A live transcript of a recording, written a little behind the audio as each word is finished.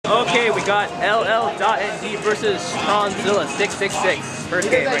we got ll.nd versus Tronzilla666. First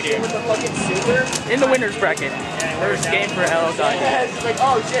game right here. With the fucking super? In the winner's bracket. First game for ll.nd. Like,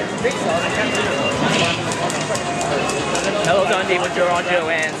 oh shit, big sauce. ll.nd with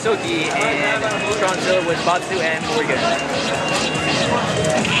Doronjo+Souki and Tronzilla with Batsu+Morrigan.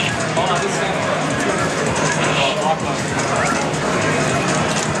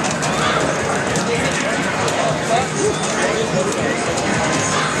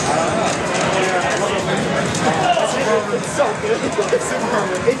 It's so good.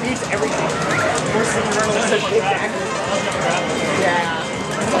 It beats everything. Yeah.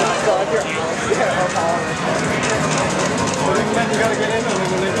 So if you're Alex, you gotta get in and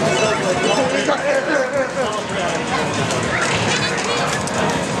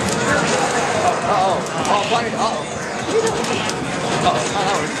uh-oh. Oh, blind. Uh-oh.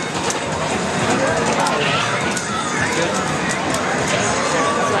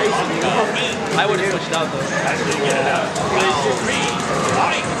 I would have switched out though.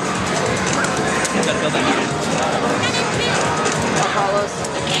 Carlos.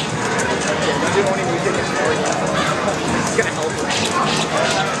 We're doing only music and story. It's gonna help.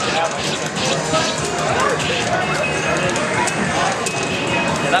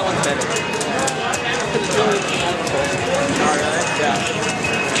 Yeah, that one's better. Because it's really alright. Yeah.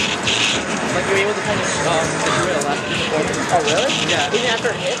 Like you're able to kind of the drill after the performance. Oh really? Yeah. Even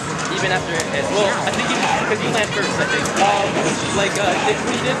after it hits? Even after it hits. Well, I think because you land first, I think. Like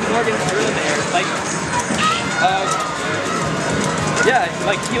when you did Morgan's drill in the air, like yeah,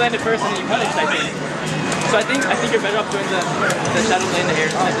 like he landed first and then you punished, I think. So I think you're better off doing the shadow lane in the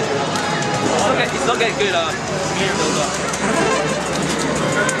air than the drill. You still get good build up.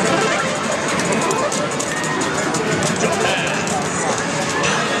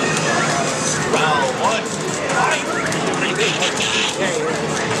 Round one, fight! Pretty big. Yeah, you're right.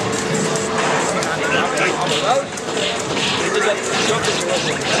 They did that jump in the rope,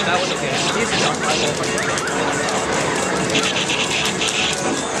 and that was okay. He's a jump.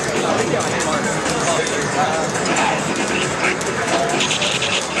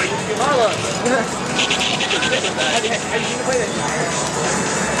 Carlos! Have you seen him play this?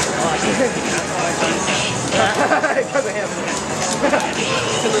 Because of him.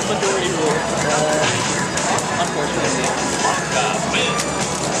 Because of the majority rule. Unfortunately.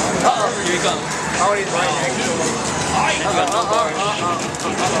 Uh-oh. Here he comes. Oh, he's right next to him. And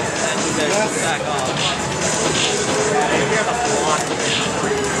you guys back off.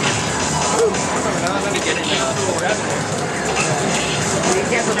 Let me get in there. You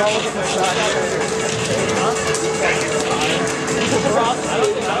can't promote with the shot. I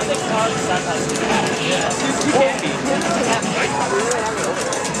don't think Cars is that bad. You can be.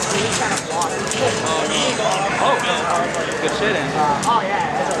 Oh, no. Good shit in. Oh,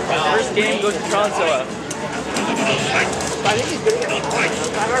 yeah. First game goes to Tronzilla. I think he's good at it.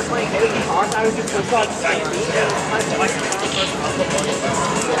 I remember playing his with Cars. I was just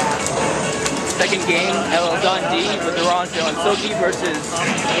Second game, ll.nd with Doronjo+Souki versus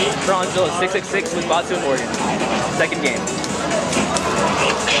Tronzilla666 with Batsu+Morrigan. Second game.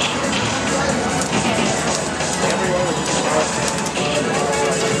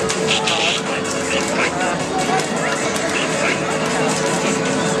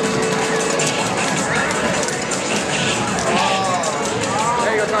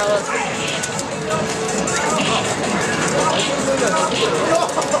 There you go, Carlos.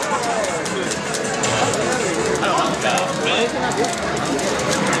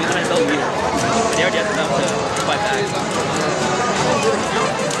 They already have enough to fight back.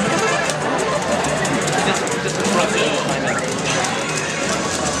 Just a front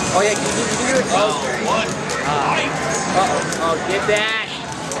Oh yeah, can you do it? Oh, get that!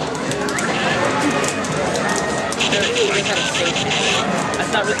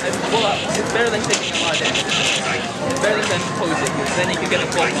 That's not really, well, it's better than taking a lot of damage. It's better than posing, because then you can get a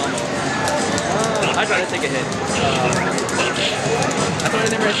full combo. I'd rather take a hit. That's why I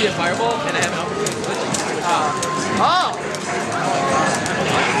never see a fireball, and I have an opportunity to switch.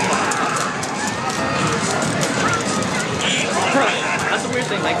 That's the weird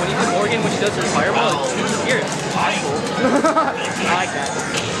thing, like when you do Morgan, when she does her fireball, it's disappears. That's cool. I like that.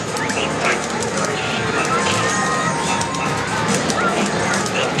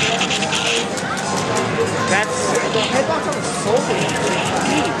 That's the headbox on the solstice.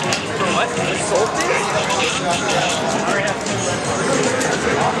 What? The solstice?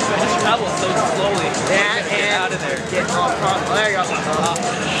 Travel so slowly. That Get and out of there. Get off. Oh, there you go.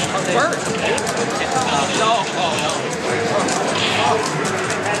 First. No. Oh no.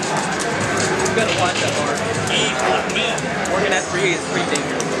 You gotta watch that bar. Morgan at 3 is pretty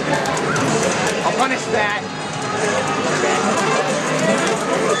dangerous. that.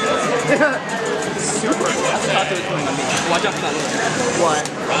 Super. That's a Tatsu is going on me. Watch out for that little. What?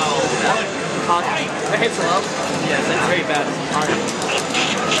 Okay. It hits low? Yes, that's very bad. Okay.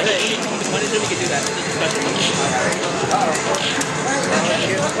 When is it we can do that? This is special.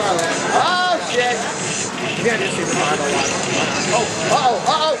 Oh shit! He's gonna do super combo watch. Oh! Uh-oh!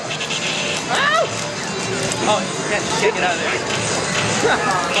 Uh-oh! Ow! Oh, you can't get out of there.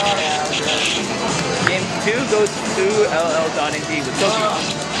 Game 2 goes to ll.nd with SoCal.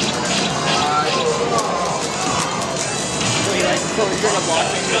 So you're gonna block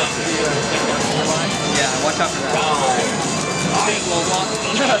me? Yeah, watch out for that.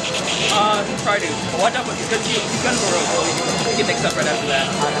 Try to. Watch out because he's gonna go rogue, so he can mix up right after that.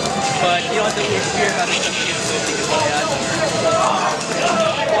 But you don't have to fear about the stuff to get to it because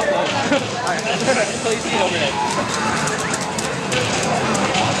so you see it overhead.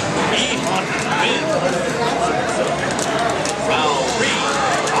 Round 3,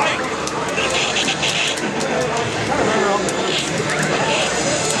 fight!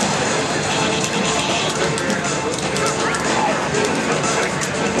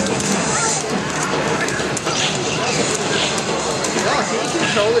 Can you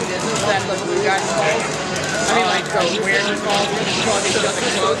control the distance that the blue guy falls? I mean, like, where he falls, he doesn't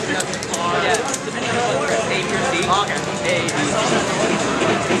close, he doesn't fall. Yeah, depending on what press A or D. Okay. A, D.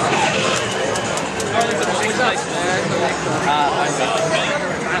 Or like the things like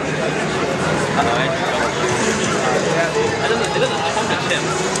it doesn't come to chip.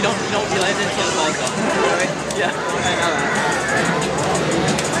 You don't realize it until the ball's gone. Really? Yeah. I know that.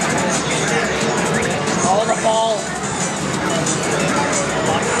 All the balls.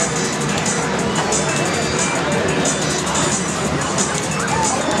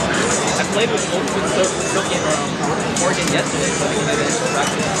 I played with SoCal and Morrigan yesterday, so I think maybe I should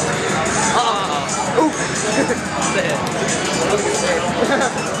practice. Oof! That's a hit.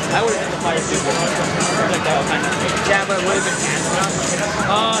 I would have hit the fire too, but like that kind of thing. Yeah, but it would have been fast enough.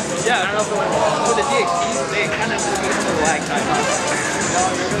 Yeah, I don't know if it would. With the DXTs, they kind of need some lag time.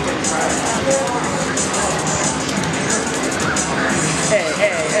 Hey.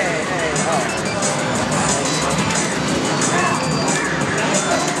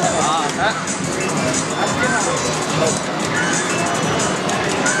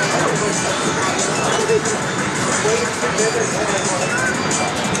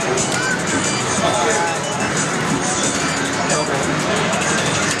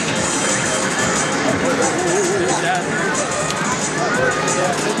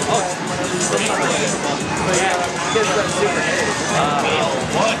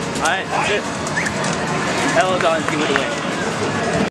 Alright, that's it. ll.nd with the win.